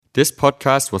This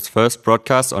podcast was first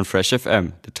broadcast on Fresh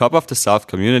FM, the top of the South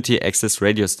community access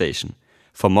radio station.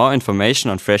 For more information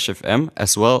on Fresh FM,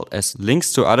 as well as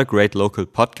links to other great local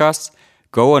podcasts,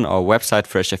 go on our website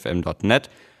freshfm.net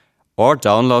or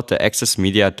download the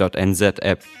accessmedia.nz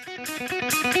app.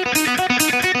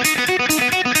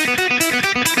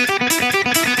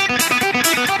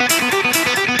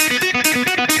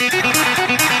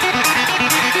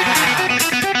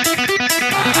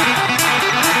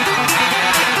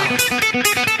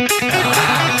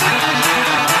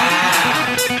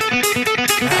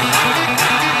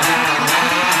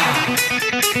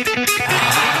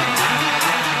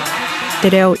 Te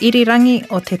reo irirangi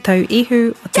o te tau ihu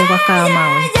o te waka a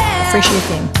Maui. Fresh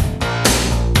FM.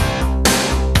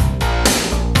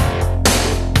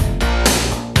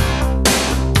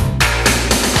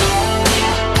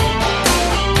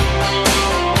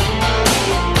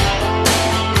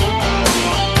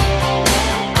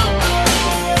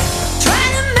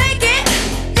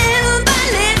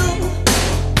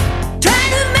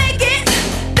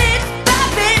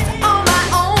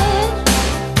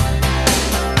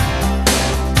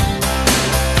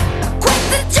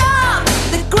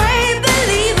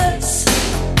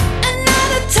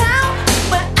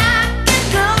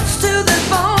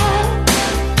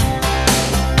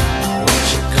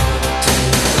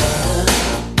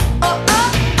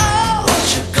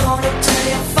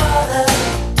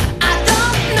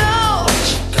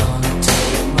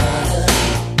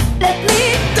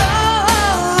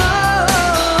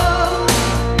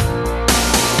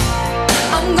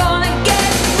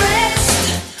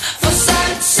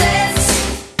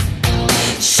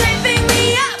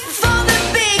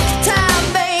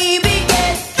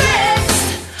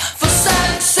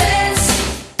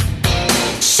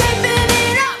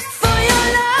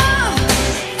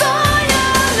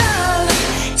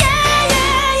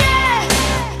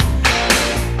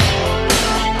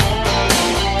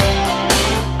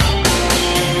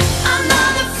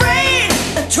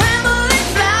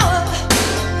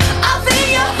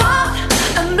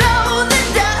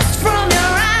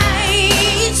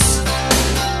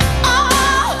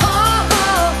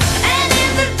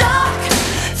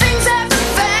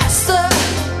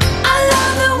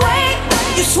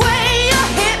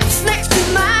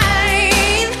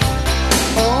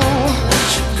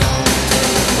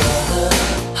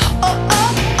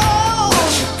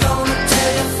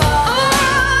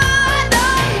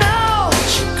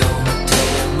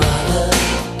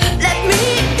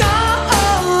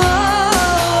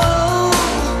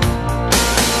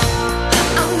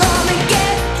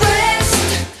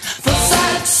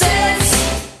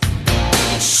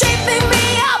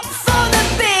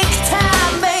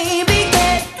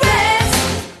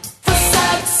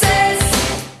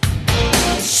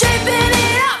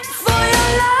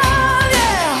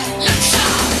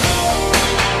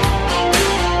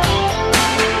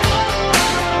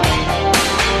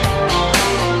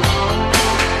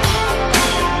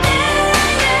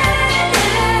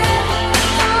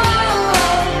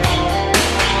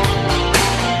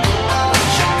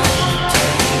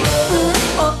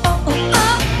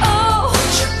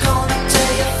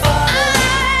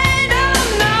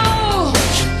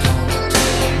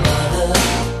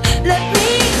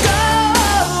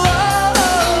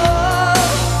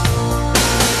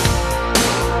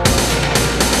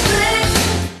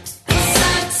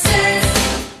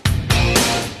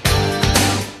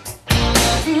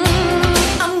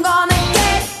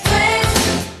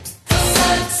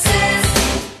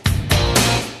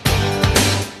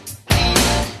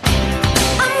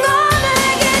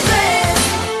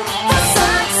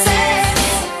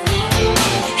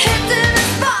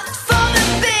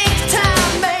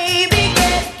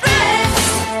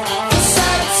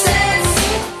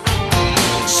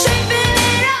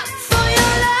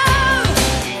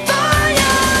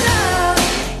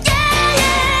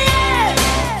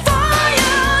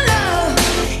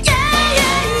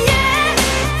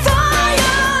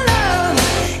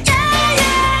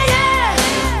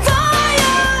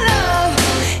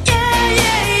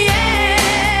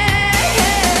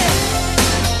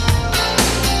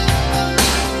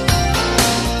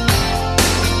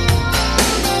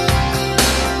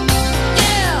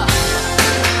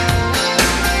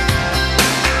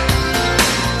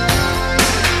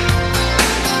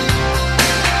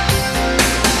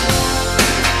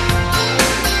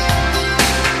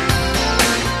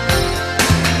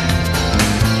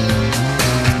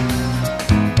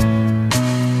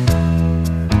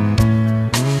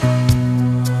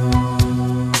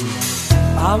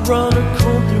 run a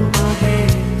comb through my hair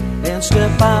and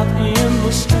step out in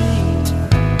the street.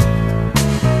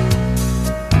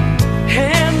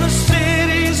 And the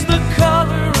city's the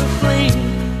color of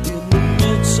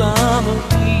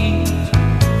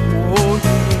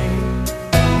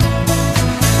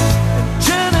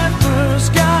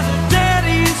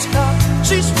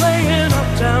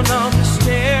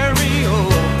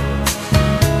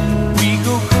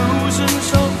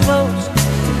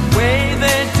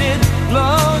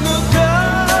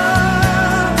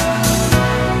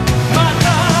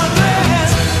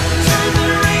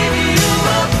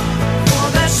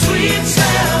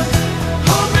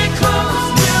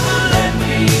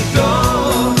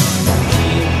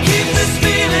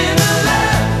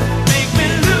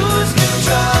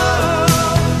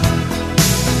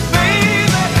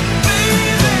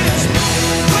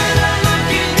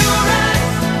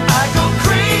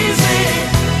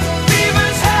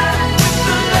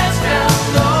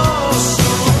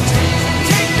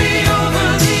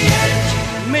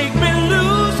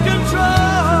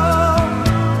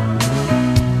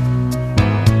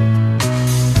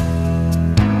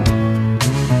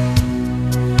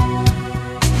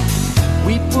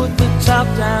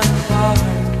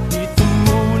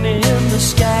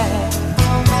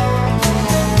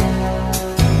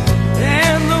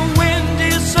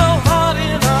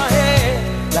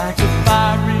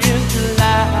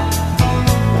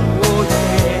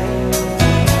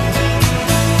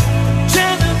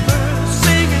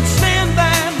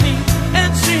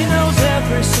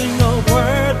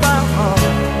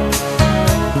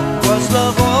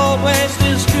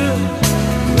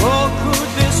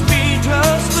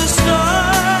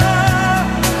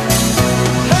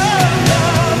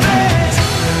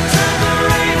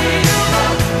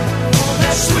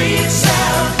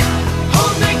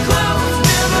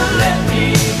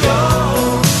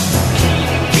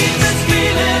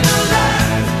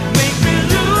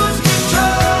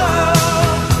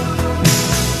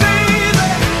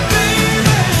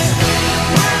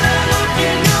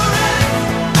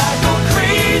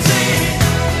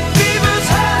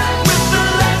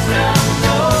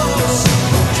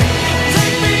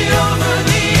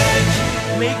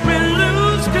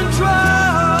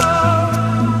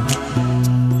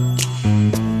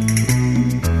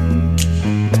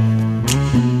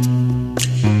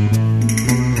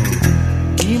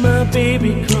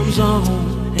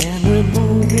we're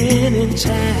moving in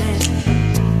time.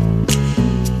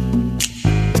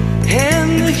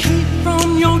 And the heat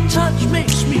from your touch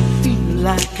makes me feel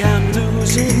like I'm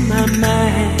losing my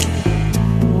mind.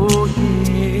 Oh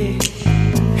yeah.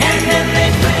 And then they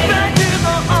play back in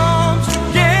the arms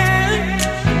again.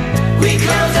 We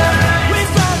close our eyes, we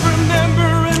start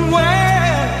remembering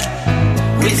where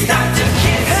we start to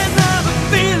kiss. And now the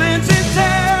feeling's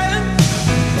intense,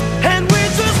 and we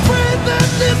just pray that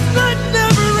this night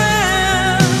never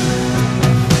ends.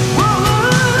 Whoa,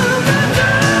 turn the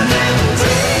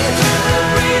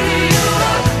radio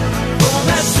up for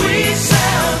that sweet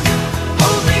sound.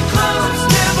 Hold me close,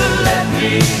 never let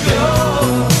me go.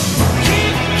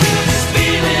 Keep this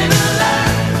feeling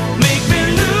alive, make me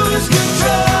lose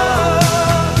control.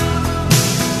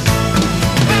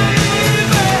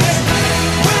 Baby,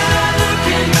 when I look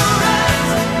in your eyes,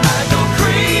 I go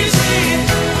crazy.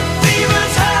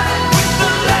 Fever's high with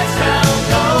the lights down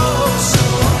low. So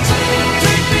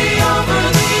take me over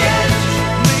the edge,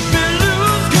 make me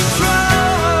lose control.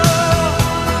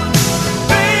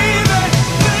 Baby,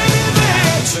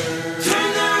 turn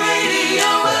the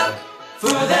radio up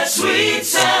for that sweet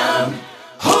sound.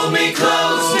 Hold me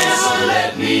close, never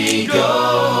let me go.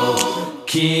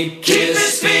 Keep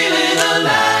this feeling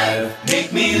alive,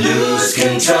 make me lose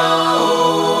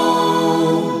control.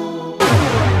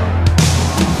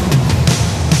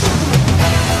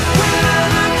 When I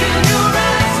look in your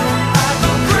eyes, I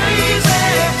go crazy.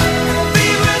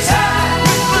 Fever's high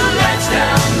with the lights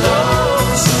down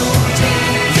low. So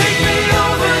take me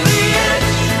over the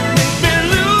edge, make me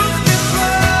lose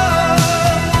control.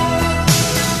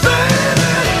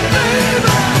 Baby,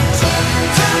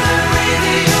 turn the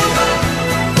radio up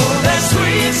for that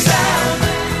sweet sound.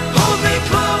 Hold me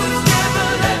close, never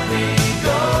let me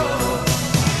go.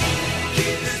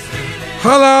 Keep this feeling.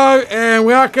 Hello and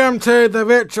welcome to the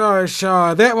Retro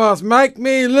Show. That was Make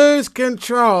Me Lose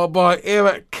Control by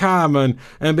Eric Carmen.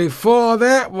 And before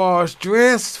that was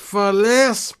Dress for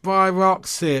Less by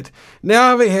ROXETTE.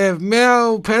 Now we have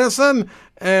Mel Patterson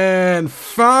and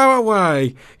Far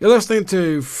Away. You're listening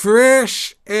to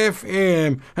Fresh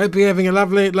FM. Hope you're having a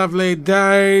lovely, lovely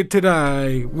day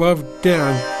today. Well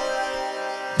done.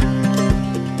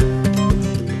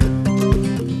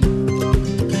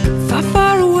 Far,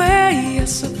 far away,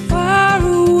 yes, so far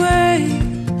away,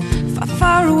 far,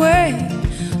 far away.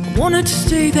 I wanted to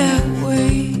stay that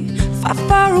way. Far,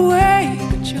 far away,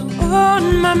 but you're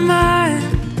on my mind.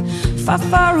 Far,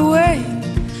 far away,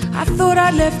 I thought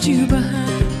I'd left you behind.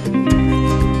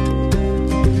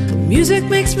 Music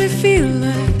makes me feel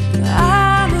like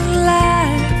I'm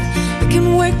alive. It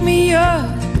can wake me up,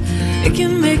 it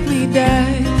can make me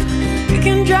dive. It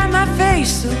can dry my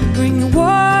face or bring the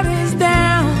waters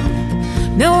down.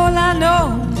 Now all I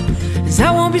know is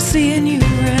I won't be seeing you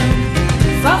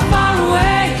around. Far, far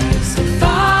away, so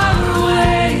far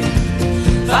away,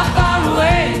 far, far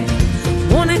away.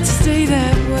 Wanted to stay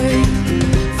that way.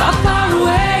 Far, far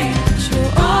away, but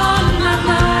you're on my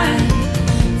mind.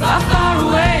 Far, far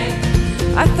away,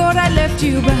 I thought I left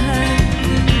you behind.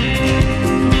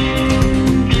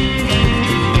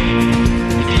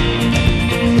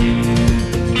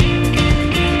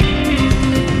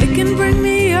 It can bring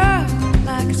me up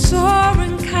like a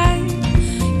soaring kite.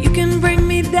 You can bring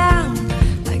me down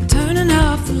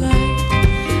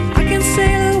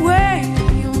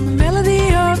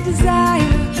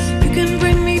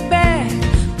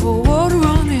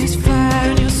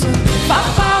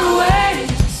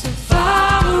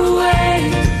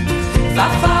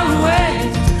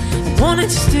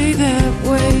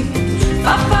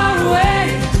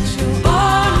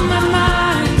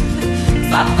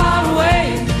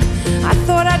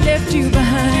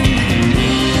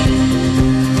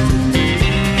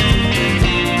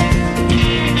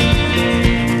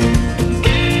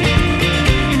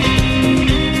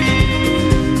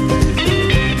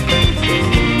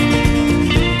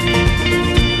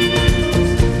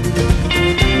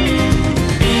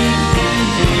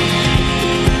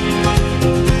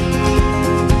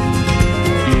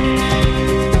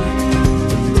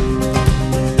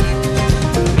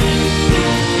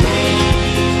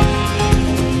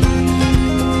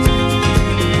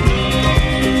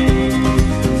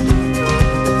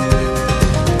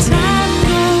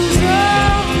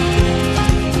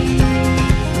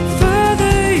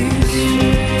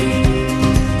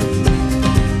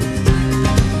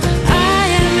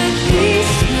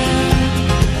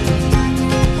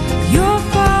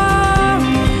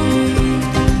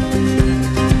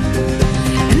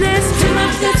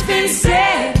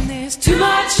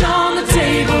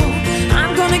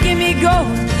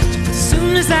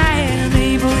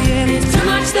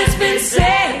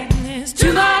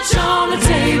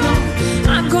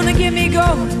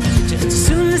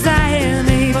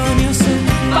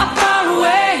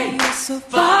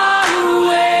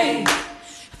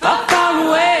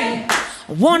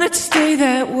wanted to stay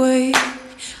that way,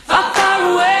 far, far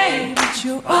away, but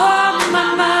you're on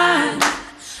my mind,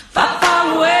 far,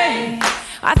 far away.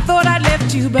 I thought I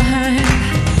left you behind,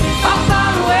 far,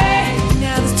 far away.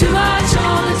 Now there's too much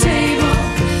on the table,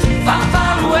 far,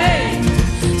 far away.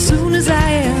 Soon as I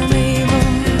am able,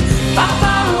 far,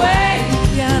 far away.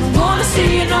 Yeah, I don't wanna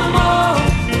see you no more,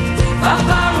 far,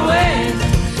 far away.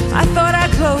 I thought I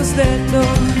closed that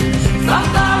door, far,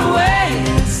 far away,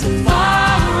 so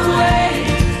far away,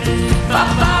 far,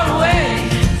 far away.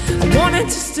 I wanted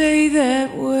to stay that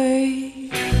way.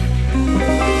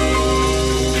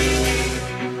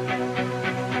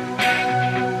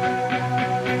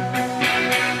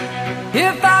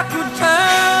 If I could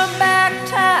turn back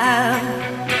time,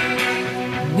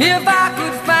 if I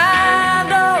could find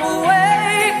a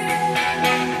way,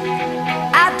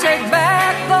 I'd take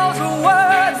back those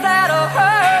words that'll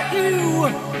hurt you,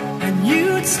 and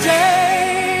you'd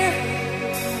stay.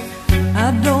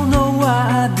 I don't know why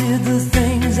I did the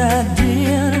things I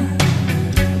did.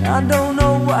 I don't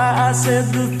know why I said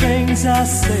the things I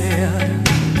said.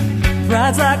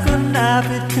 Pride's like a knife,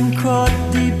 it can cut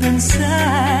deep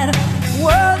inside.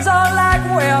 Words are like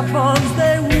weapons,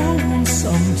 they wound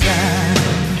sometimes.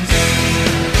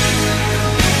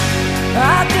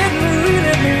 I didn't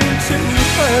really mean to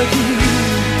hurt you.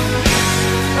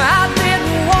 I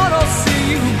didn't want to see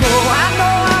you go. I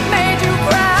know I made you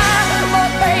cry,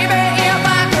 but baby, if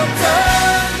I could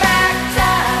turn back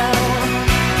time,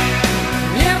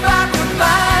 if I could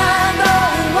find a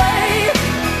way,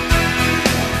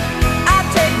 I'd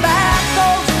take back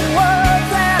those words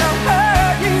that'll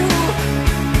hurt you.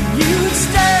 You'd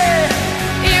stay.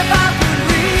 If I could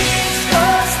reach the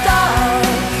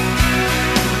stars,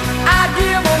 I'd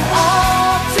give them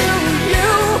all to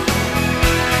you.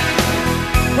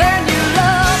 Then you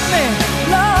love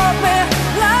me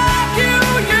like you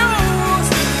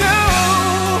used to do.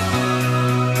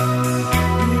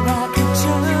 If I could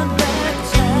turn back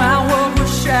time, my world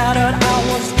was shattered, I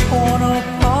was torn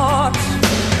apart.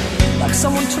 Like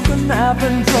someone took a knife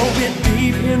and drove it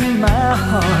deep in my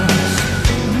heart.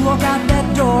 You walk out that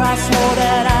door, I swore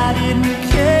that I didn't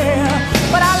care,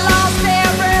 but I lost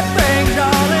everything,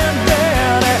 darling,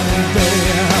 then and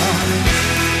there.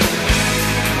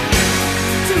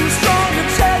 Too strong to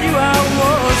tell you I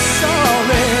was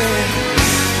sorry,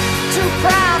 too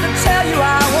proud to tell you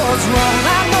I was wrong.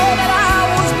 I know that I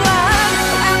was blind,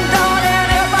 and darling,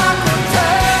 if I could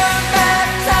turn back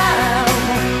time,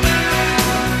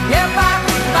 if I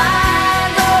could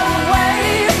find a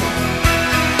way,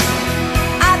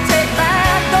 I'd take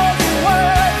back those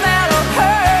words that'll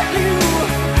hurt you,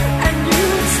 and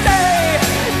you'd stay.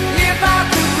 If I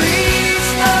could reach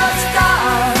the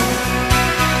stars,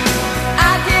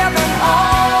 I'd give them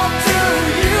all to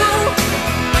you.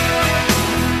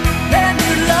 Then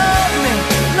you love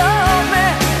me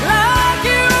like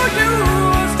you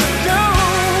used to do.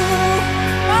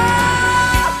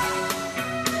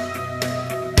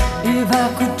 If I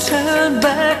could turn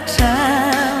back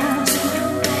time,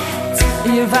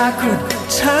 if I could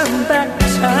turn back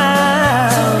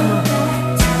time,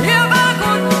 if I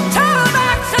could turn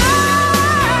back time,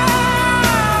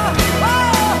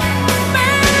 oh,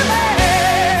 baby.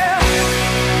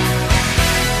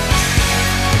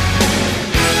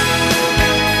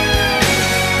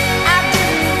 I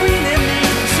didn't really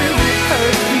mean to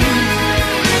hurt you.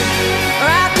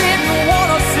 I didn't want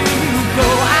to see you go.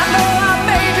 I know I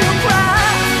made you cry,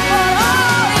 but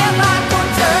oh, if I could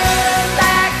turn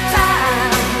back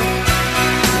time,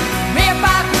 if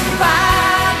I could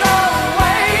find a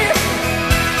way,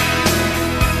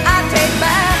 I'd take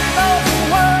back those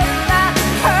words that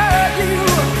hurt you.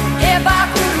 If I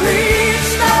could reach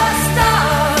the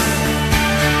stars,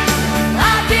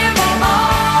 I'd give them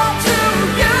all to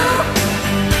you.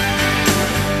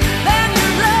 Then you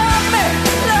love me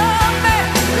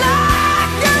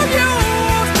like you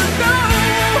used to do.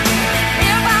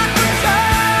 If I could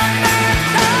turn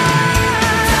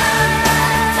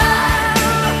back time,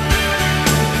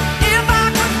 if I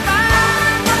could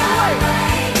find a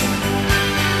way.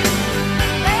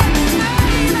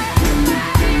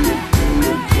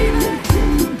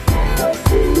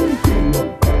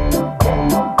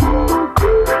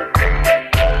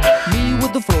 Me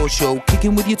with the floor show,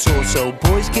 kicking with your torso.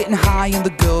 Boys getting high and the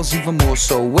girls even more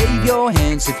so. Wave your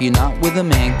hands if you're not with a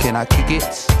man. Can I kick it?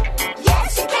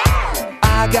 Yes, you can.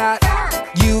 I got,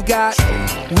 you got,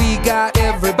 we got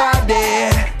everybody.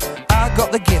 I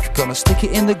got the gift, gonna stick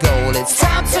it in the goal. It's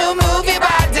time to move your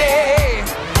body.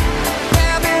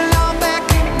 Babylon back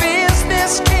in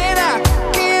business. Can I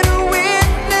get a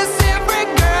witness? Every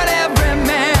girl, every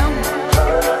man.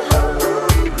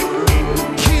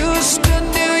 Houston,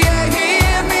 do you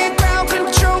hear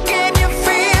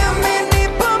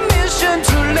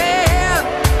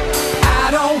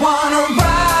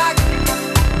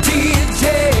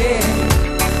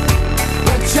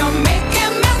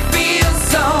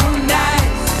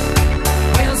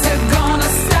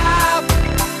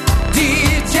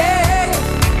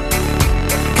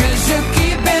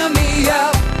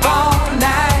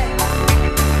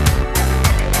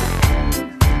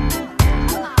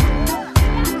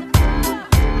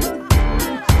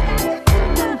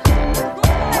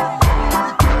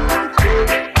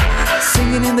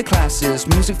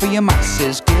music for your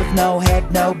masses. Give no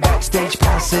head, no backstage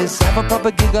passes. Have a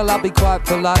proper giggle, I'll be quite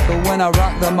polite. But when I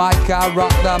rock the mic, I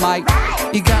rock the mic.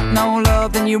 You got no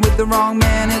love, then you're with the wrong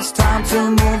man. It's time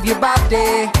to move your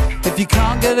body. If you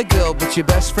can't get a girl, but your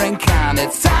best friend can,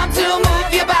 it's time to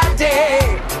move your body.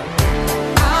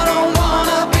 I don't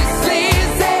wanna be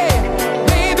sleazy.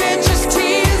 Baby, just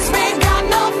tease me. Got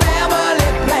no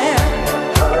family plan.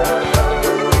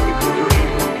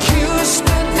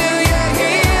 Houston, do you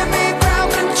hear me? Ground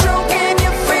control, can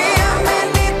you feel me?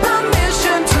 Need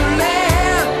permission to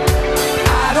land.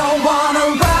 I don't wanna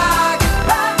rock,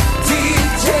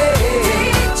 DJ,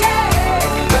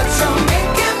 but you're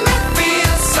making me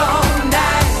feel so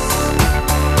nice.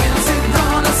 When's it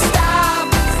gonna stop,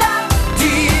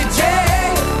 DJ?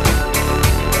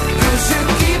 'Cause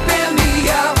you're keeping me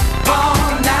up all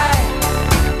night.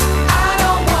 I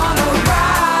don't wanna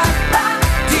rock,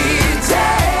 DJ,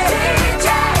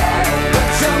 but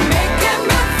you're making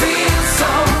me feel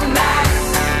so nice.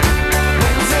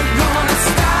 When's it gonna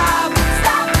stop,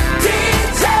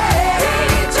 DJ?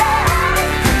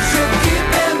 'Cause you're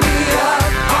keeping me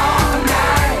up all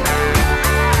night.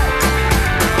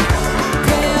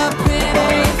 Pimping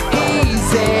ain't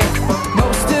easy.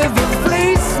 Most of them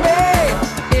fleece me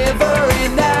every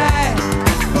night.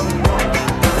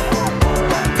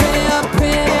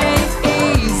 Pimping ain't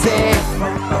easy,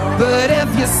 but if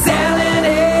you're selling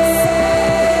it,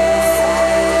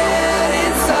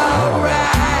 it's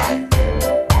alright.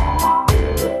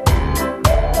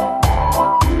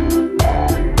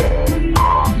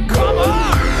 Come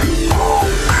on!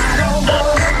 I don't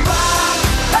wanna rock,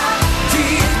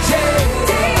 DJ,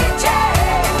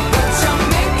 but you're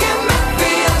making me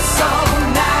feel so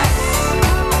nice.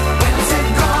 When's it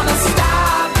gonna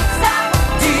stop,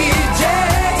 DJ?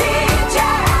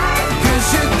 'Cause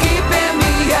you're keeping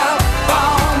me up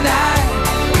all night.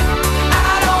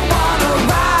 I don't wanna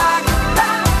rock,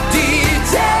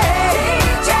 DJ,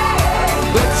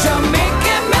 but you're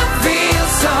making me feel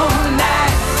so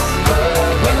nice.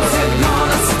 When's it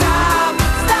gonna stop,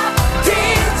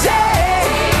 DJ?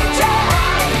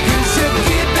 'Cause you're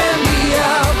keeping me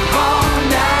up all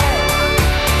night.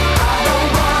 I don't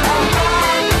wanna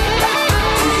rock,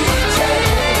 DJ,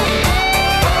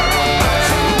 but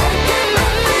you're making me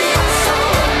feel so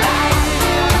nice.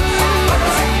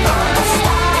 When's it gonna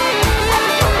stop,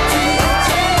 DJ?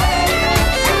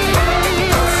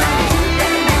 'Cause you're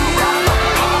keeping me up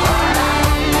all night.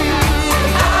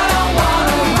 I don't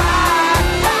wanna rock,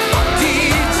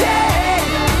 DJ,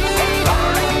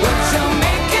 but you're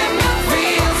making me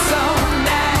feel so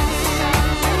nice.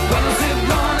 When's it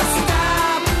gonna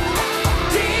stop,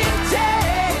 DJ?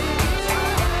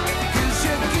 'Cause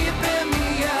you're keeping me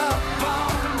up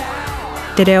all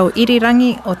night. Te reo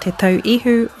irirangi o te tau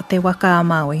ihu o te waka a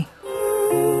Maui.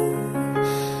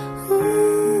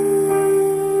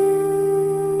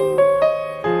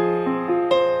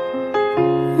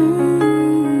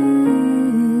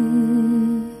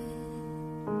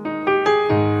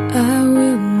 I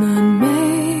will not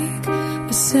make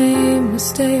the same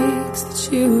mistakes that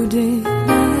you did. I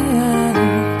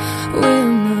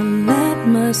will not let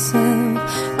myself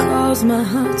cause my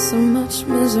heart so much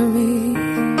misery.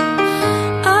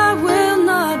 I will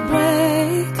not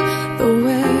break the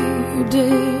way you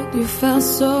did. You felt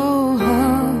so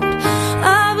hard.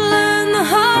 I've learned the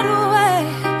hard way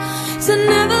to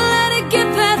never let it get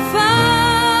that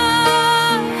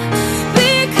far.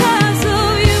 Because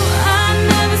of you, I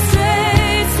never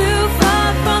strayed too far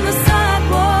from the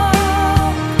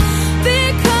sidewalk.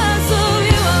 Because of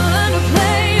you, I learned to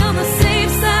play on the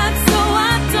safe side so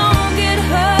I don't get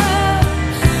hurt.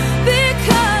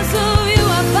 Because of you,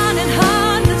 I find it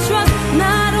hard to trust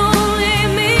not only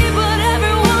me but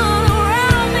everyone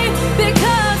around me.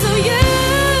 Because of you,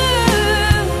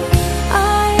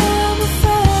 I am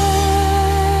afraid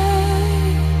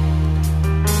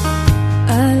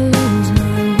I lose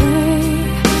my way,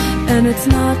 and it's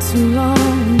not too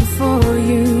long before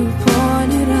you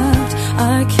point it out.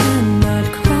 I cannot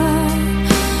cry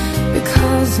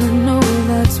because I know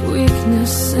that's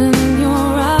weakness in your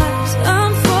eyes.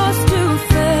 I'm forced to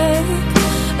fake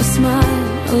a smile,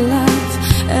 a laugh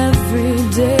every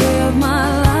day of my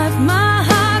life. My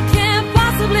heart can't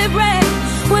possibly break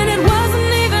when it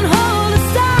wasn't even whole to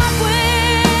start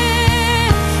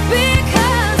with.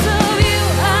 Because of you,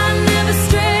 I never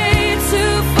strayed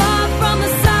too far from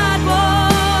the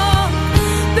sidewalk.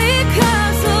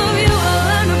 Because of you, I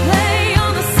learned to play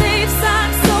on the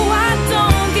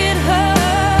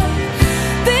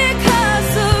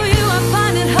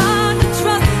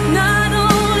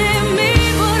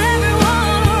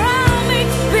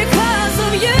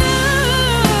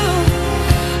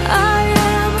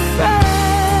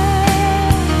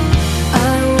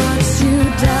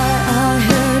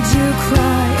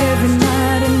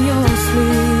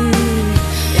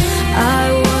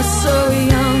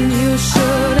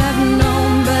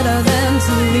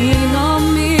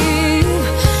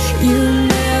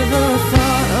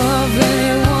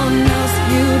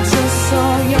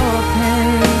saw your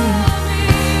pain.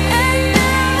 And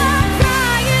now I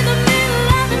cry in the middle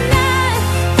of the night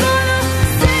for the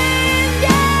same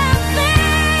damn thing.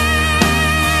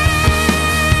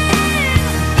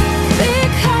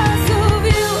 Because of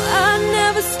you, I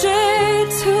never strayed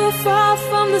too far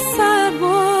from the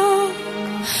sidewalk.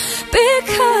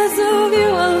 Because of you,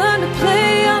 I learned to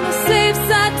play on the safe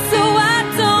side so I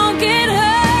don't get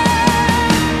hurt.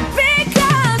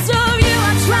 Because of you,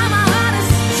 I try my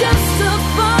hardest just to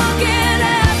forget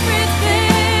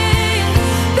everything.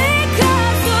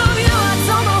 Because of you, I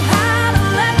don't know how to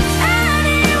let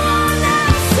anyone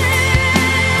else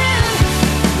in.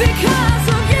 Because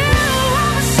of you,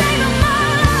 I'm ashamed of my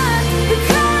life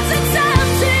because it's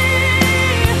empty.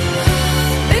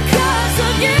 Because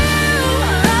of you,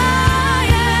 I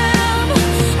am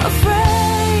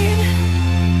afraid.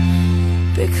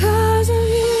 Because of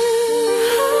you.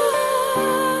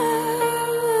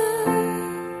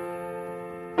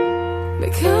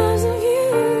 Because of you.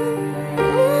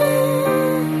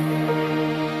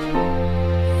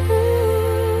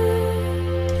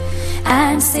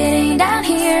 I'm sitting down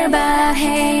here, but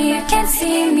hey, you can't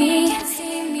see me.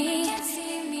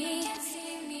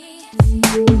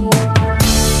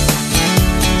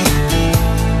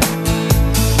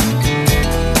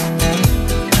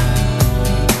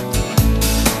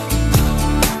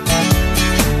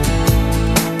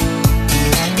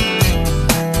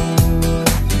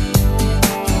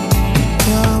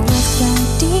 Your words so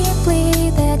deeply,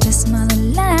 they're just smaller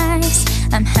lies.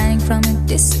 I'm hiding from a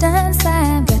distance,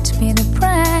 I've got to pay the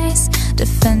price.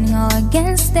 Defending all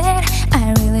against that,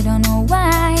 I really don't know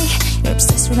why. You're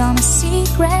obsessed with all my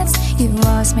secrets, you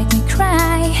always make me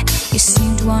cry. You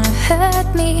seem to wanna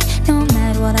hurt me, no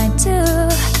matter what I do.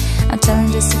 I'm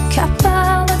telling just a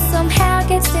couple, but somehow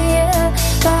gets to you.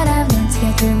 But I've learned to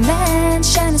get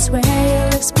revenge, and I swear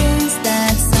you'll experience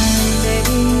that someday.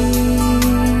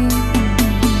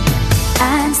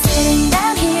 I'm sitting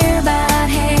down here, but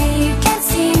hey, you can't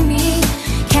see me.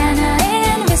 Kinda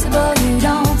invisible, you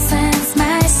don't sense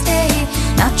my state.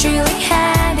 Not really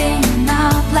hiding,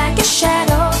 not like a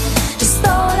shadow. Just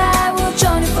thought I will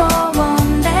join you for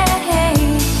one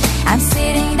day. I'm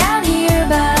sitting down here,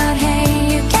 but hey,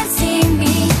 you can't see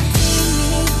me.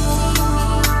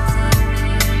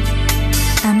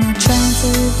 I'm not trying to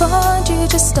avoid you,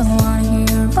 just don't wanna hear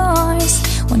your voice.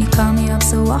 When you call me up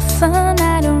so often,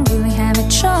 I don't really have a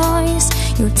choice.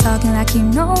 You're talking like you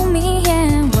know me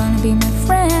and wanna be my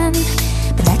friend.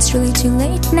 But that's really too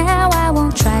late now, I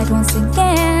won't try it once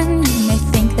again. You may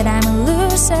think that I'm a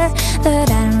loser, but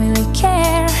I don't really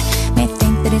care. May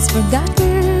think that it's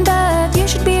forgotten, but you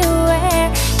should be aware.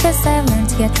 Cause I've learned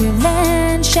to get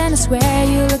revenge, and I swear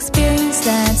you'll experience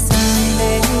that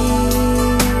someday.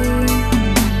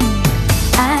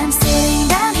 I'm sitting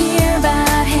down here,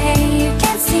 but hey, you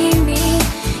can't see me.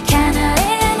 Kinda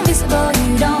invisible,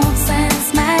 you don't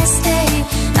sense my state.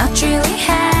 Not really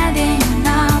hiding,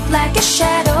 not like a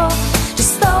shadow.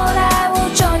 Just thought I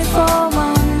will join you for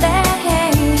one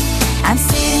day. I'm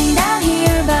sitting down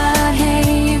here, but hey,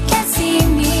 you can't see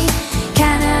me.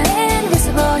 Kinda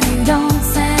invisible, you don't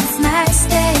sense my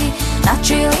state. Not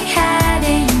really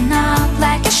hiding, not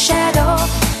like a shadow.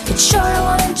 But sure I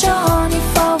wanna join you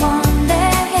for one day.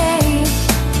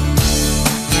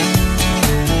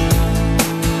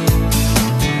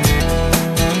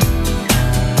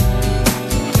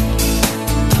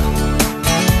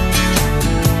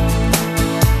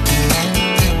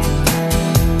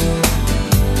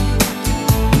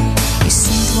 You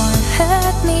seem to wanna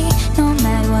hurt me, no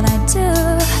matter what I do.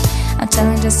 I'm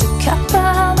telling just a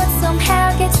couple, but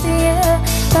somehow gets to you.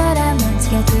 But I've learned to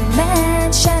get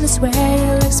revenge, and I swear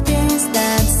you'll experience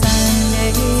that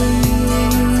someday.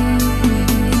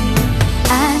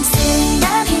 I'm sitting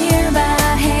down here,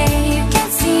 but hey, you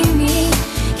can't see me.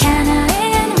 Kinda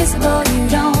invisible, you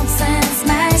don't sense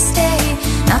my state.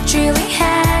 Not really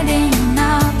hiding,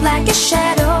 not like a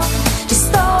shadow. Just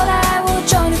thought I will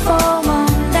join you for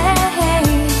one day.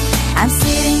 I'm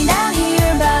sitting down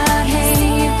here, but hey,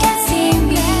 you can't see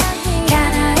me.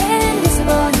 Kinda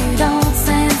invisible, you don't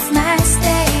sense my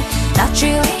state. Not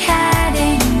really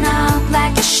hiding, not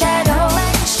like a shadow.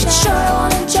 But sure I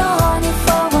wanna join you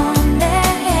for one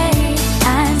day.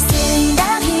 I'm sitting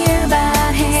down here,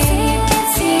 but hey, you can't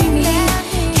see me.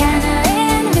 Kinda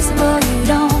invisible, you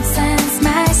don't sense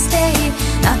my state.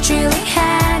 Not really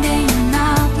hiding,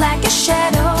 not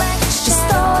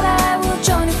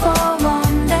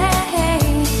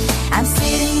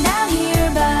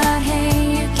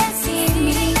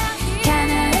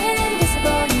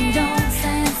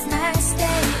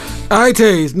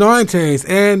 80s, 90s,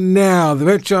 and now the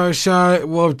Retro Show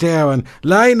with Darren,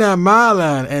 Lena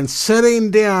Marlin, and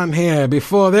Sitting Down Here.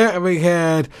 Before that, we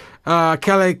had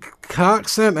Kelly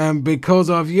Clarkson and Because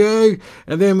of You,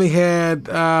 and then we had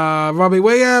Robbie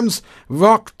Williams,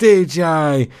 Rock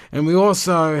DJ, and we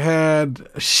also had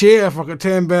Cher, If I Could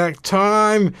Turn Back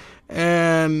Time,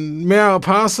 and Mel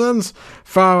Parsons,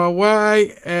 Far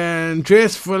Away, and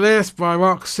Dress for Less by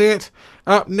ROXETTE.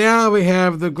 Up now we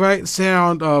have the great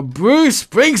sound of Bruce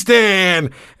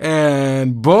Springsteen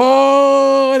and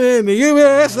Born in the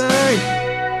USA.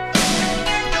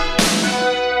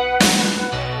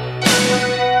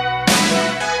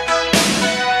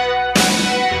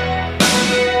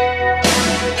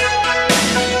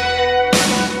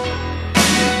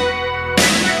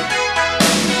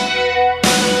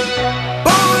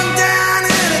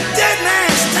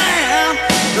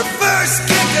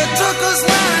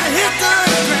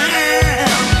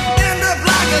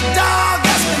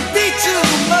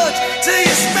 Till you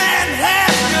spend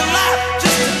half your life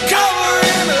just to cover it.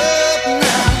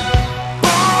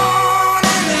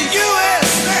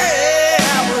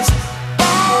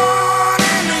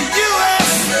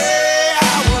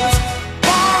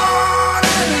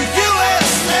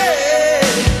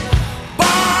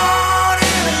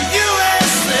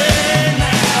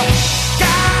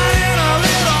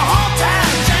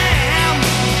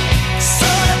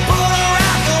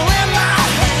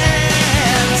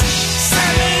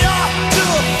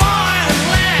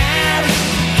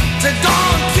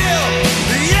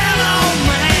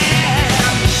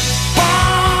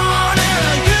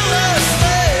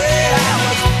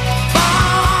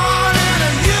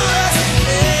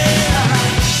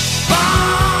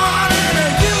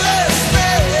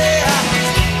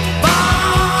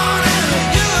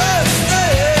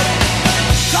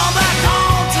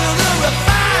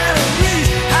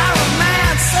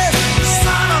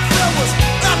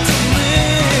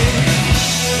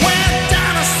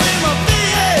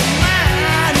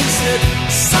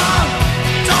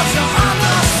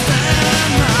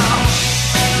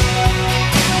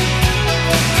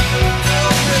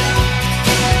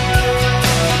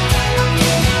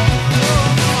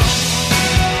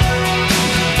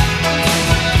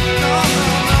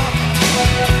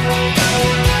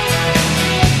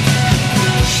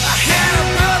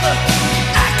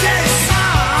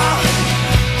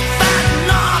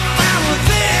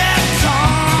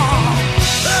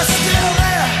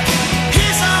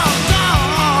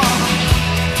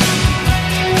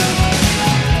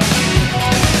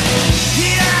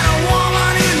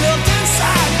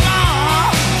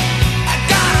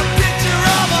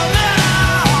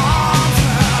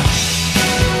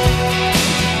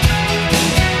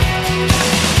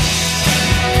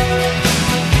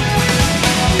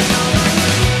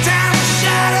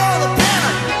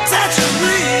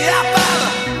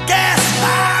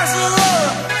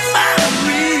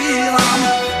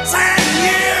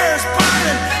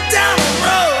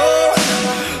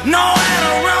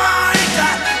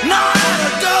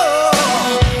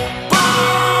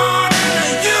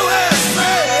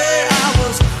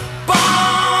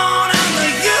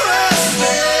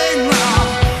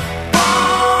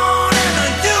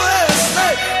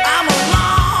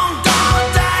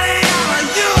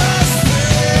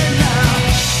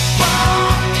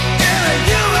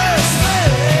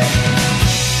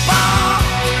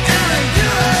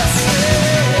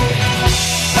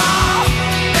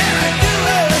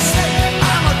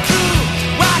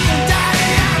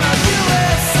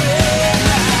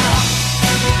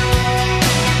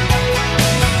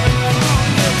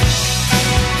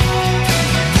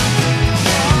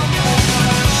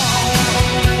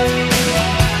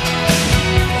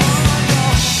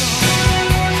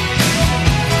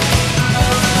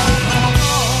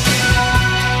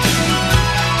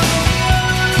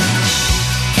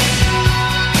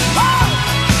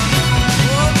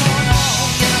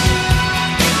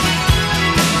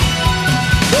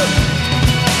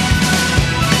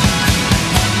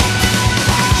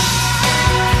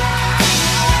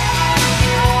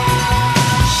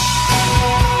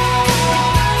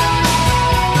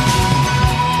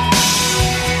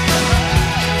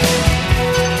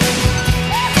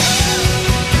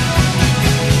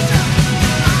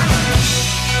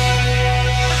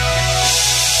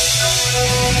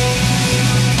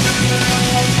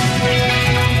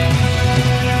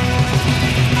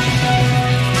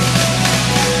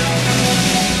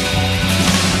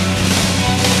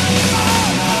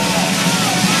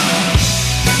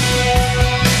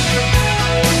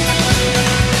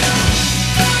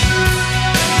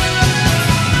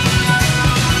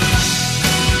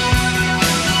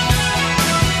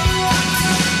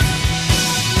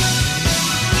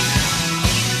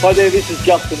 Hi there, this is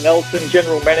Justin Nelson,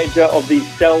 General Manager of the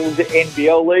Cells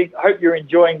NBL League. I hope you're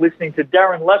enjoying listening to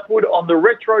Darren Lapwood on The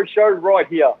Retro Show right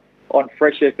here on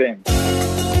Fresh FM.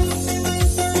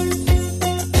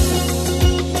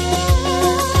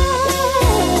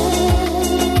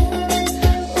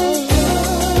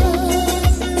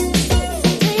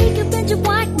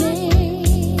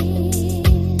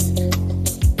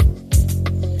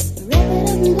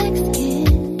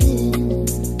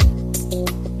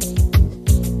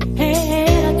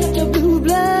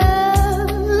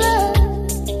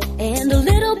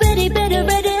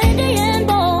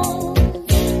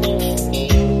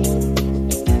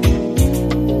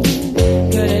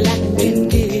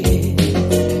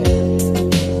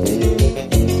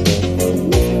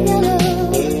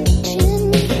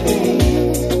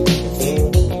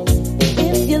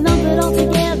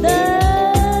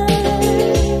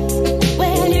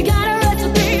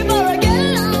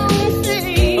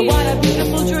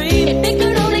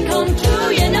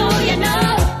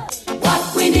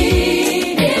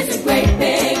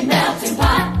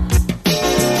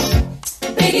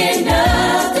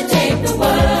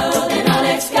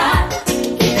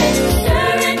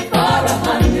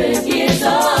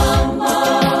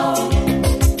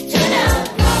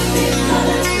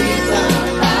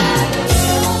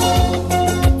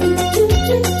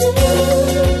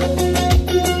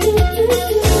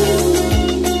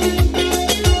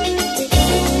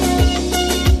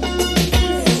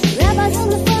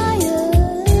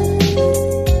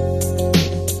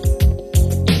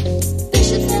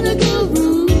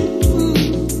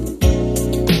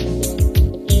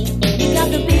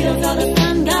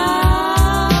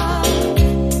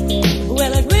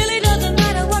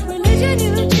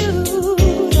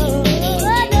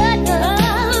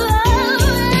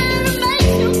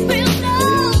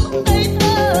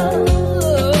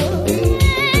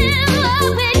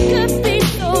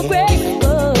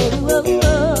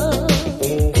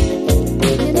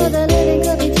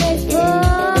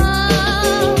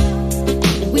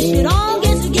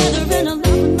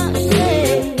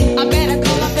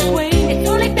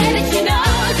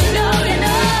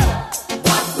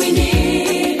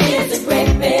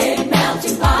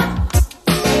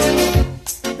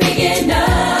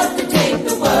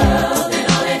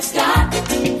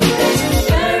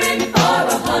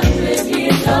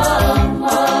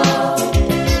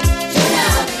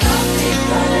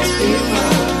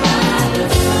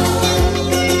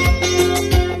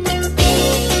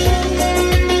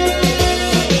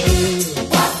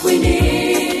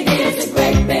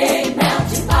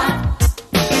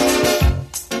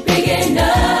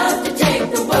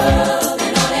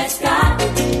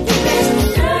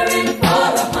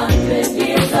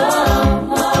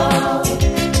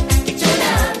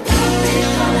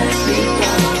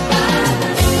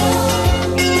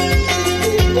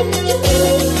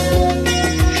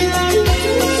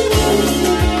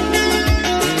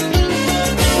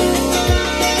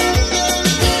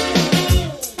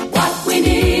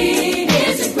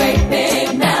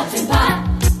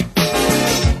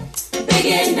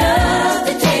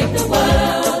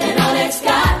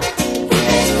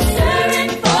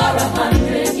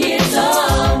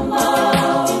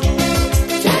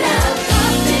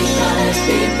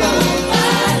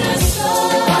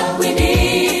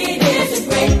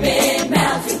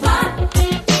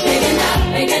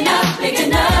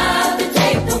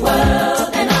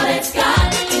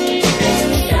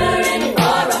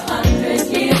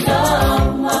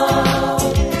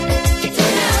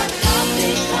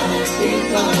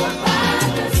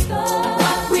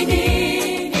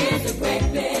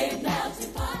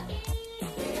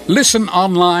 Listen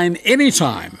online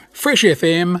anytime.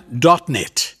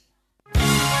 freshfm.net.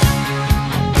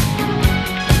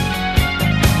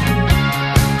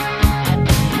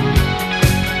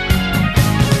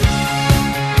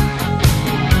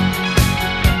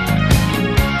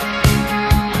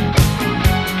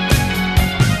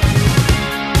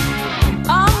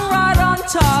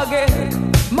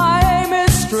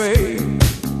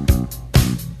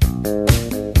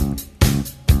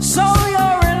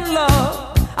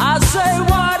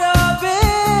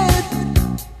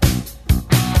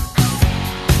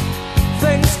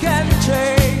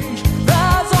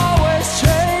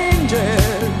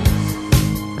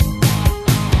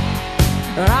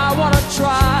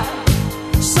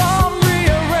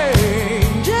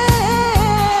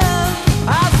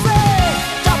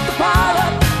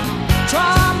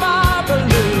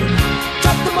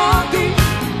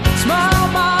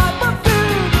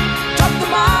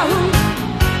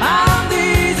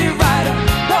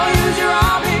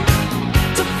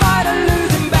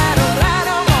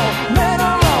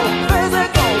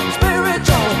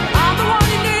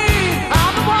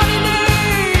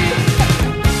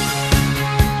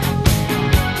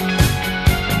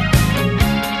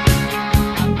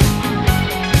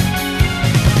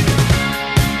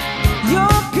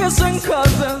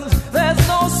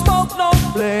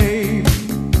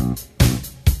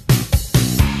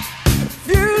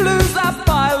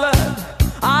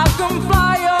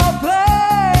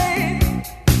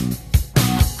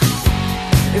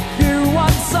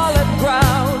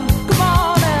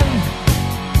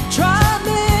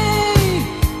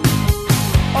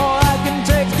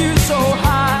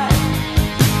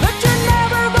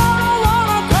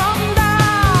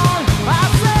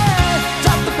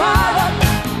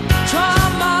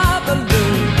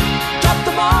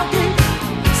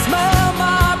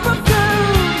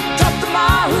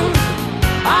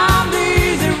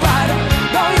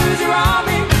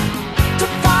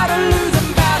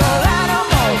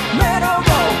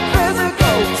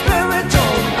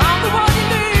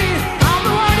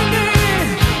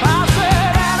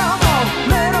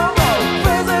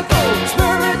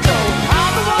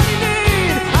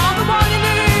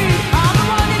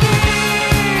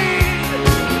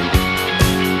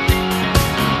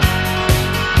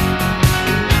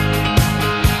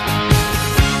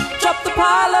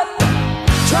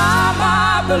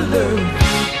 balloon.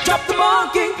 Drop the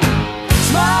monkey,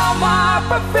 smell my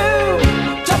perfume.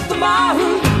 Drop the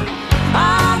mahou,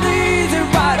 I'm the easy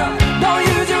rider. Don't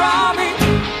use your army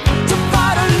to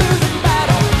fight a losing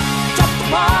battle. Drop the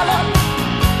parlor,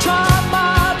 try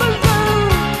my balloon.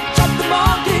 Drop the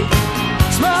monkey,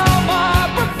 smell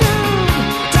my perfume.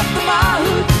 Drop the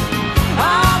mahou,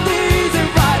 I'm the easy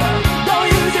rider. Don't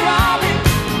use your army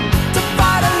to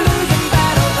fight a losing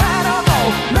battle. Animal,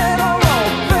 mineral,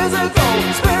 physical,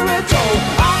 spiritual.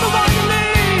 I'm the one you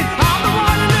need. I'm the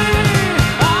one you need.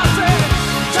 I said,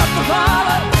 drop the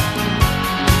pilot.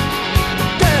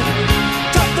 Yeah,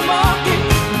 drop the monkey.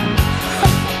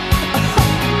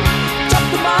 Drop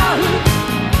the mahou.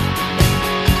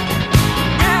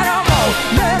 Animal,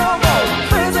 mineral,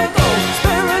 physical,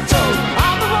 spiritual.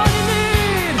 I'm the one you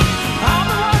need. I'm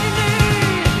the one you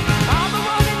need. I'm the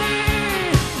one you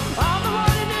need. I'm the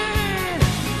one you need.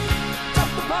 Drop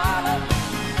the pilot.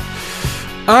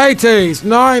 80s,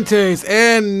 90s,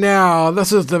 and now.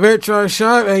 This is the Retro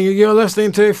Show, and you're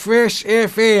listening to Fresh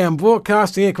FM,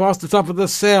 broadcasting across the top of the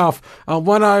South on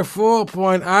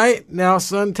 104.8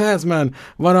 Nelson, Tasman,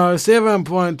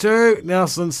 107.2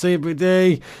 Nelson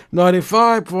CBD,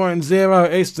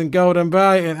 95.0 Eastern Golden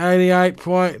Bay, and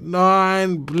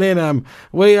 88.9 Blenheim.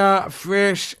 We are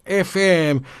Fresh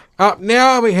FM. Up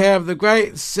now we have the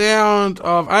great sound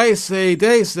of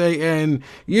AC/DC and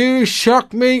You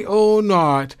Shock Me All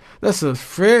Night. This is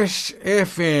Fresh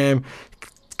FM.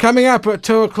 Coming up at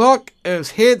 2 o'clock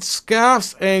is Head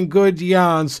Scarves and Good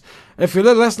Yarns. If you're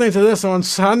listening to this on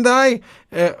Sunday,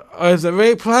 as a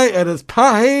replay, it is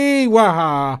Pahi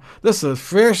Waha. This is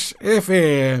Fresh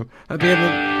FM. Hope you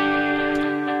have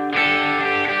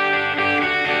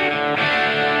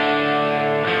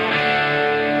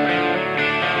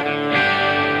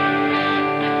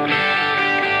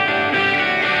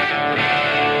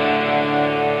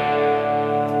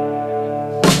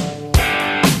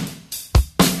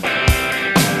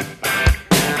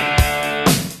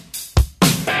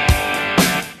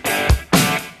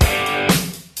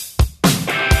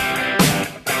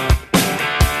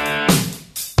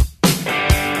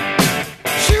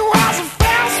She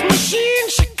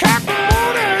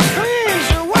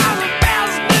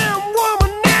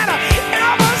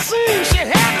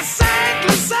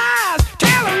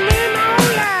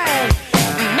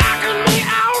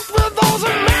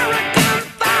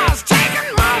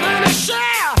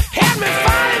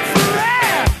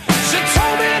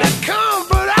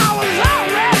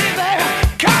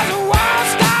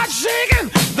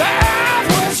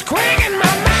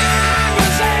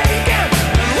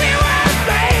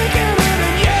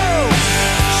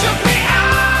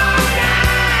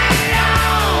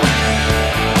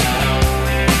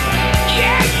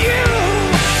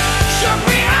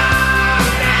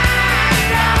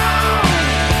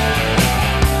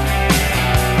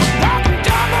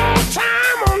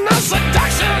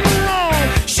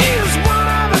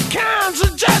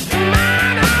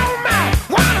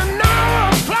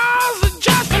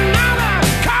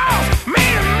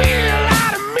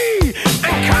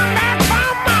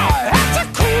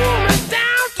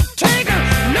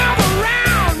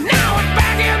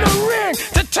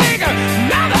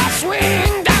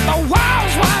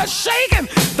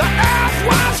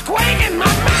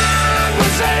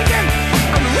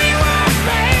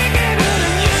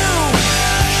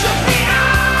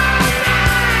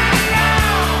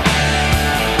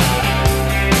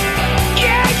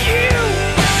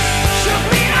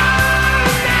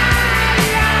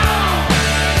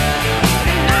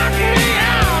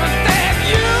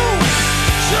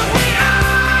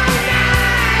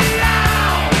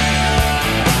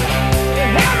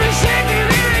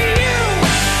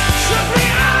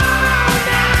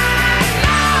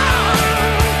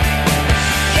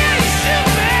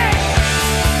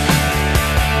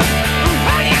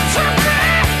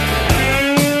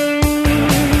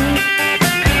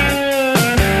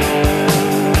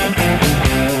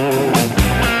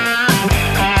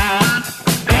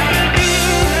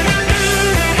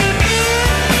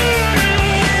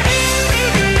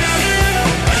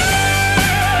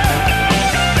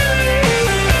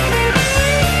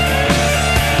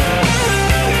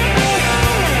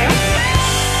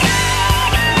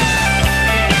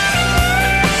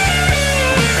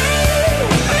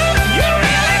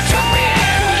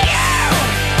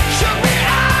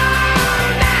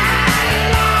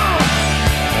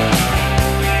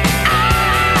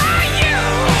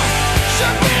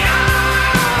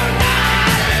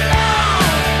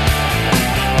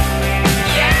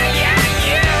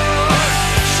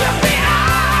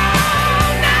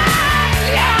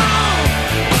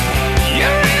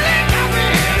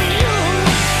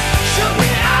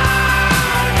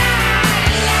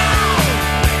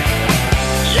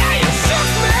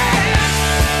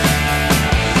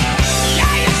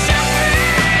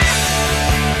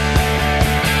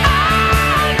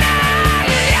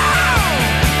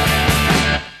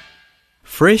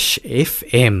Fresh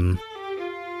FM.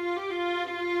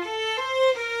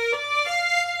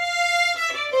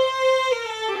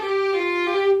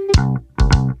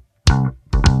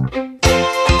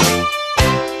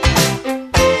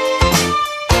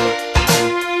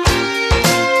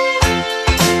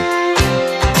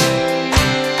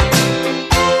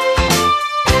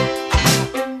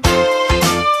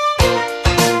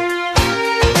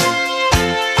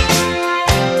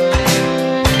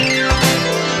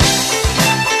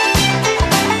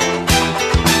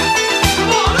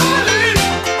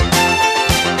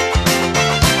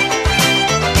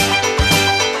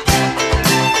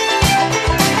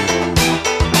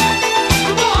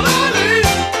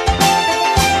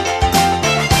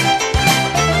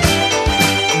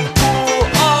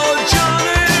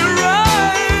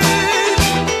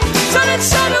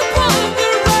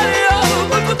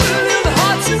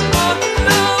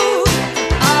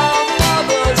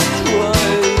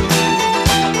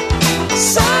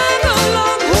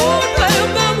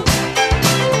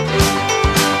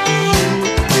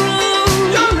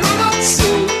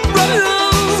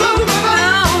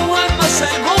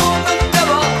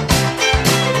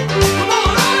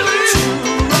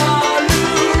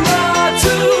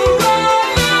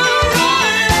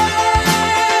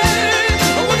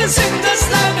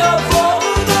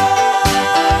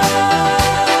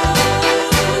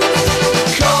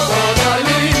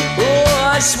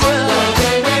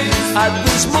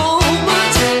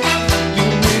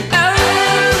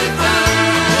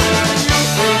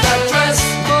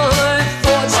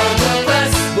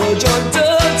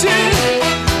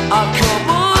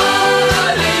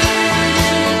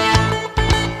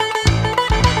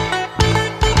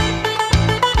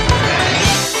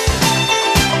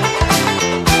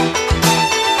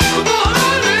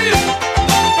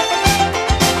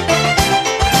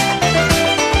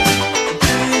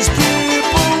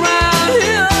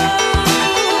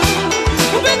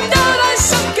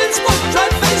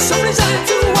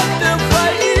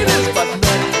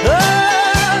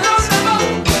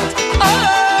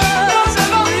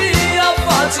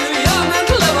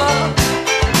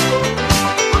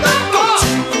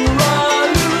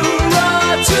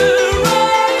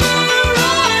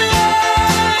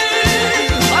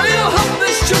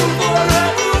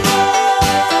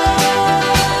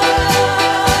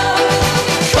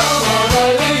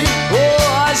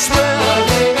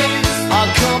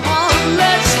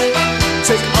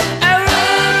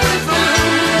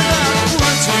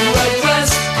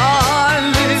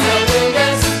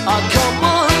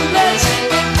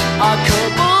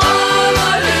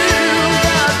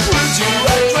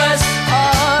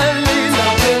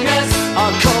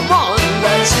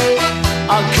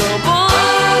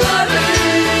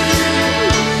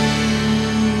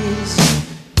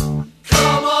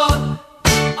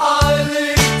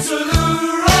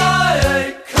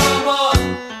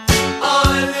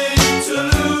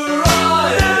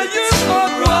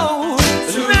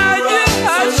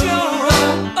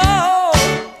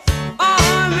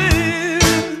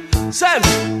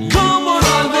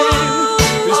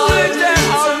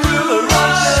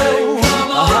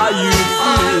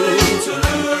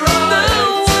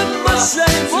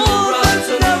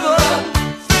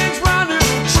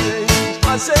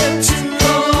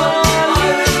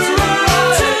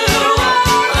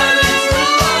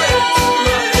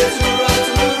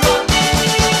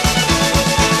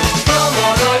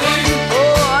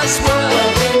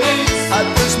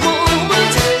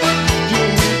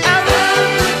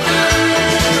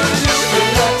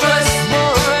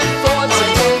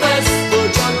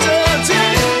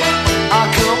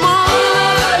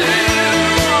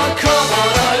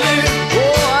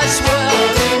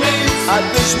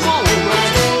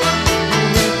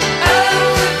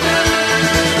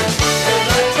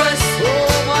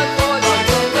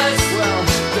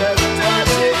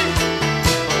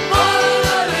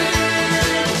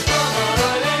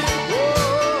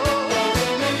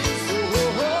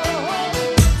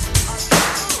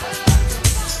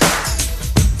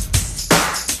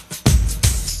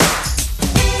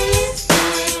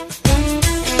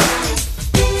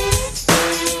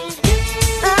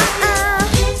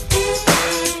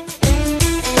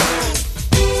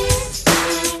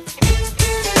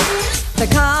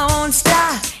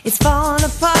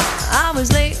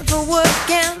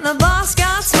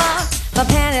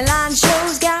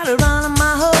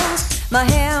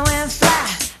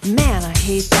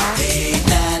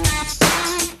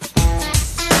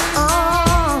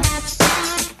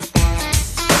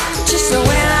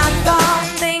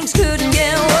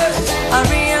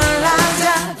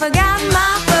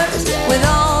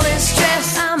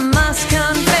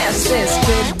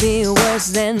 Be worse.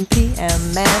 nurses and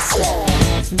PMS.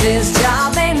 This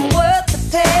job ain't worth the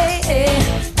pay.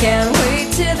 Can't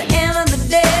wait till the end of the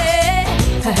day.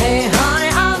 Hey, honey,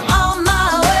 I'm on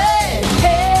my way.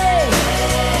 Hey,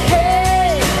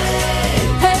 hey,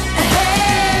 hey,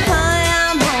 hey. Honey,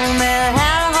 I'm home and I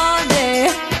had a hard day.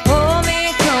 Pour me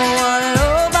a cold one and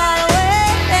oh, by the way,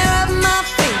 they're up my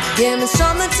feet. Give me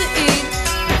something to eat.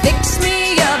 Fix me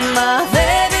up my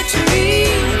favorite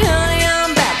treat. Honey,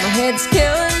 I'm back. My head's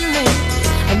killing me.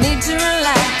 I need to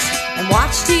relax and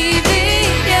watch TV.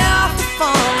 Get off the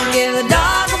phone, give the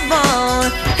dog a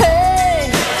bone.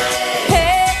 Hey,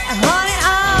 hey, honey,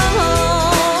 I'm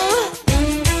home.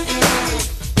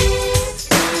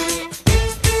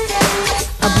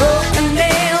 A broken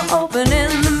nail open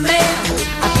in the mail.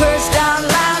 I cursed out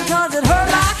loud cause it hurt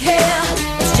like hell.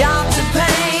 This job's a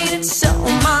pain, it's so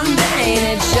mundane.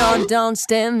 It sure don't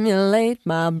stimulate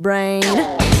my brain.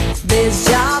 This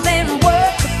job ain't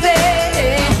worth the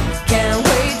pay. Can't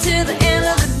wait till the end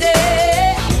of the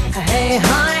day. Hey,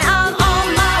 honey, I'm on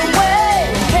my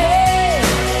way. Hey,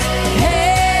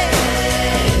 hey,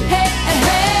 hey,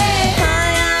 hey.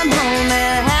 Honey, I'm home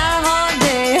and I had a hard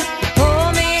day.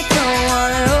 Pour me a cold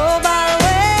one and oh, by the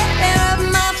way, they're up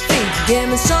my feet. Give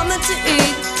me something to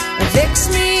eat and fix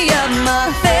me up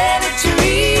my favorite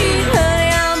treat.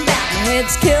 Honey, I'm back. My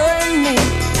head's killing me.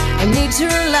 I need to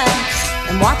relax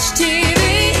and watch TV.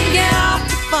 Get off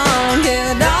the phone, give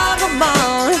a dog a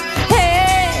bone.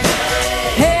 Hey,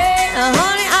 hey,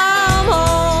 honey, I'm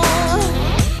home.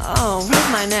 Oh, rub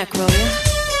my neck, will you?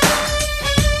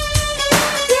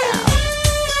 Yeah.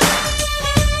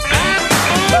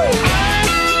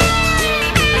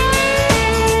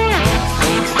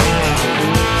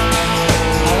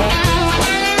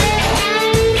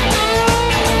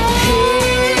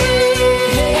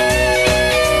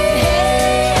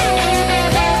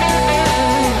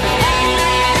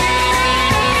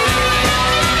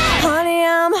 Honey,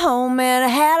 I'm home and I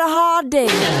had a hard day.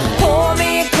 Pour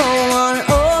me a cold one,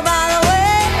 oh, by the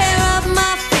way, rub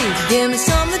my feet, give me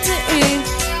something to eat,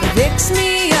 fix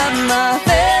me up my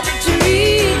favorite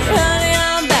treat. Honey,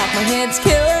 I'm back, my head's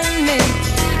killing me.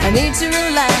 I need to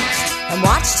relax and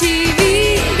watch TV.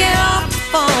 Get off the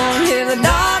phone, give the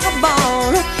dog a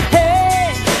bone.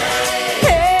 Hey,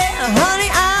 hey, honey,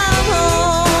 I'm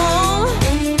home.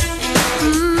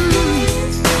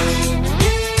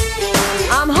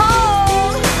 I'm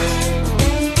home.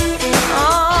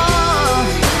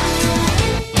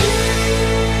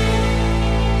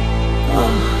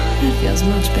 Oh, that feels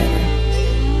much better.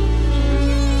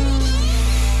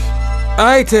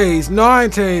 80s,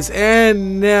 90s,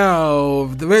 and now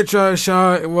the Retro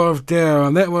Show with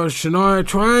Darren. That was Shania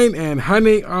Twain and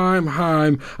Honey, I'm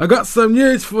Home. I got some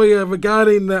news for you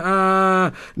regarding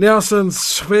the Nelson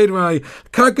Speedway.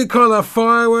 Coca-Cola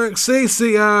fireworks,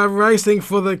 CCR racing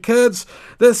for the kids.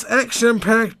 This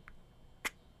action-packed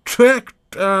track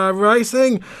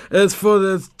racing is for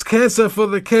the cancer for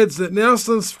the kids at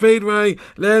Nelson Speedway,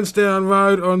 Lansdowne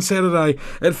Road on Saturday.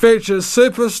 It features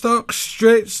super stocks,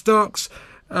 street stocks,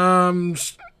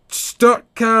 stock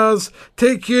cars,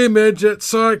 TQ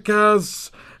midgets,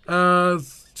 sidecars,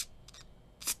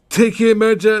 TQ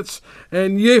midgets,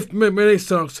 and youth mini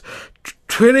stocks.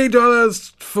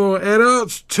 $20 for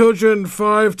adults, children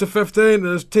 5 to 15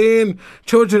 is 10,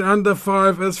 children under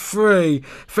 5 is free.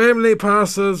 Family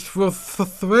passes for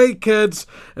 3 kids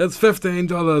is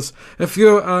 $15. If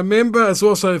you're a member, it's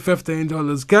also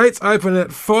 $15. Gates open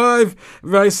at 5,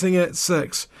 racing at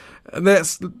 6.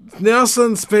 That's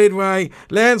Nelson Speedway,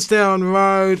 Lansdowne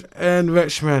Road in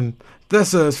Richmond.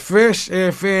 This is Fresh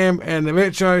FM and the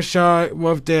Retro Show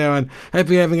with Darren. Hope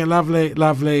you're having a lovely,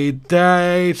 lovely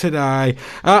day today.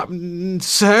 Up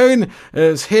soon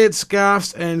is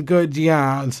Headscarves and Good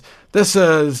Yarns. This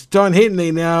is Don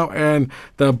Henley now and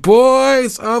the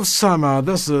Boys of Summer.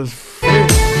 This is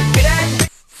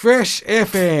Fresh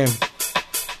FM.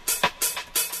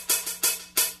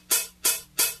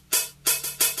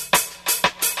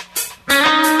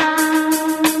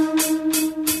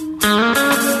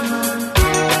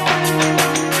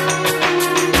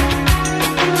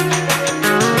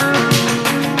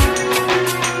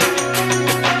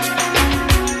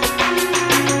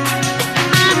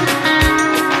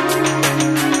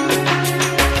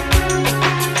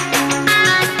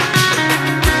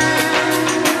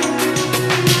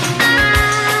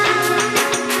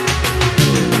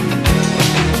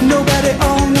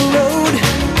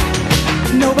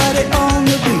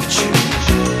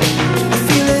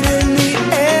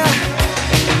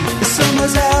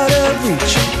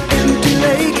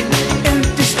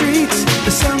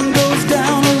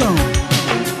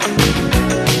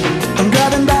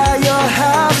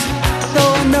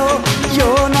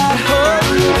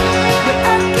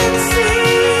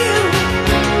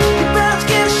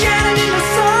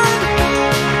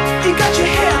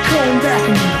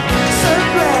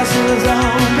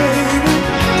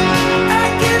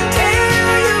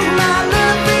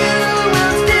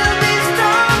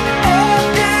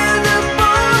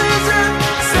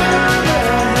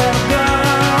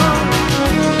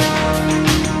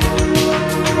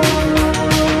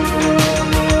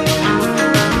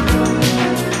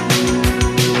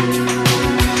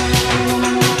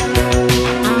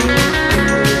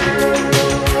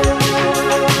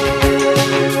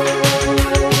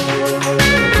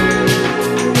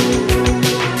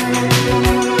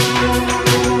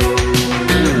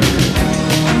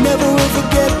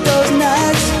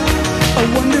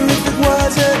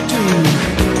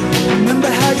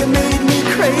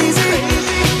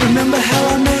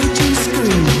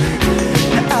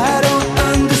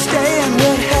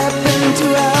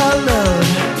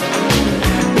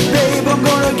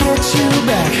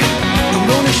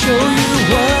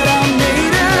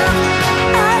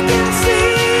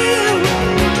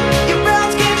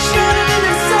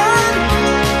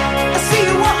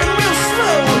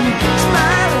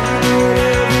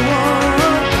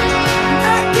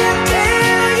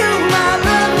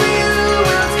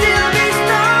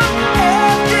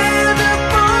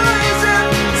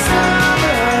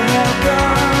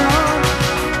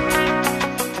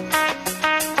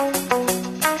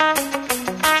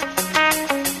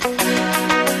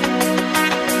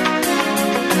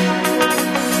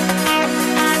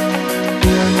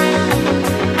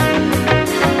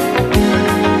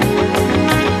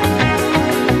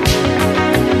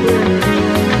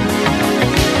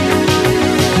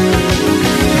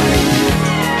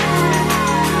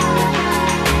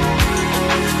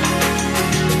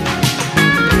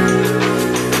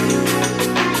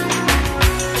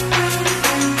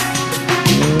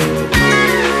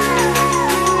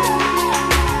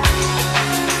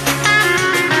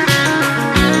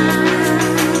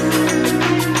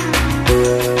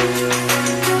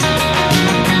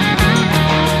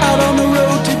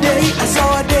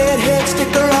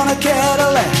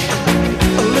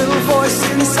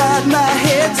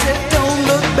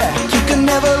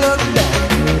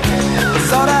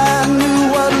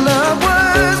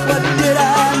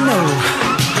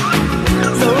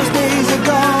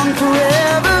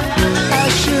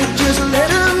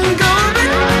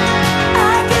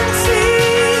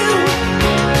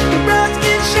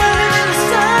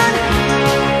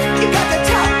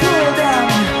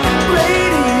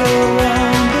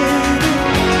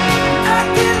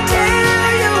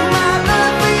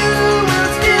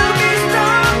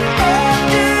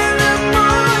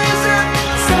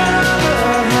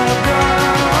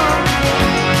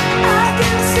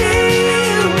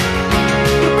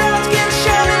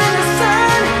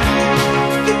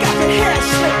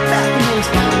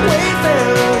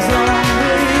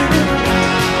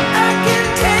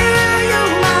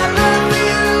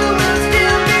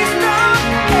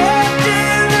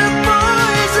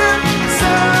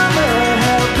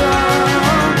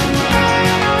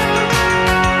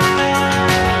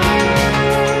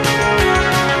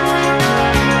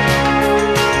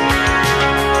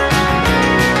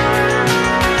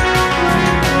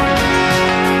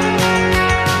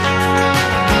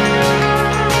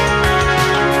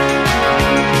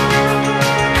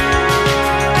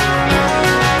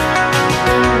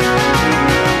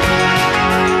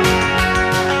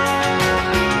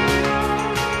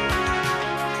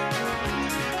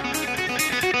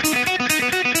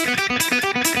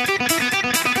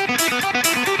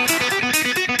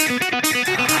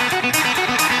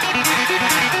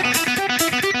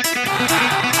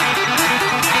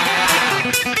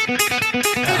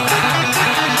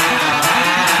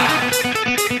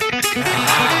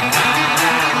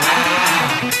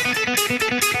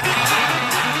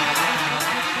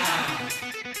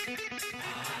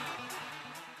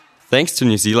 Thanks to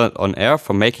New Zealand On Air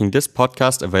for making this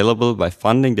podcast available by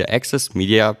funding the Access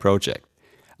Media project.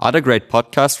 Other great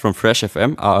podcasts from Fresh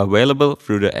FM are available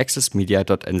through the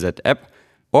accessmedia.nz app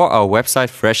or our website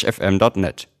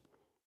freshfm.net.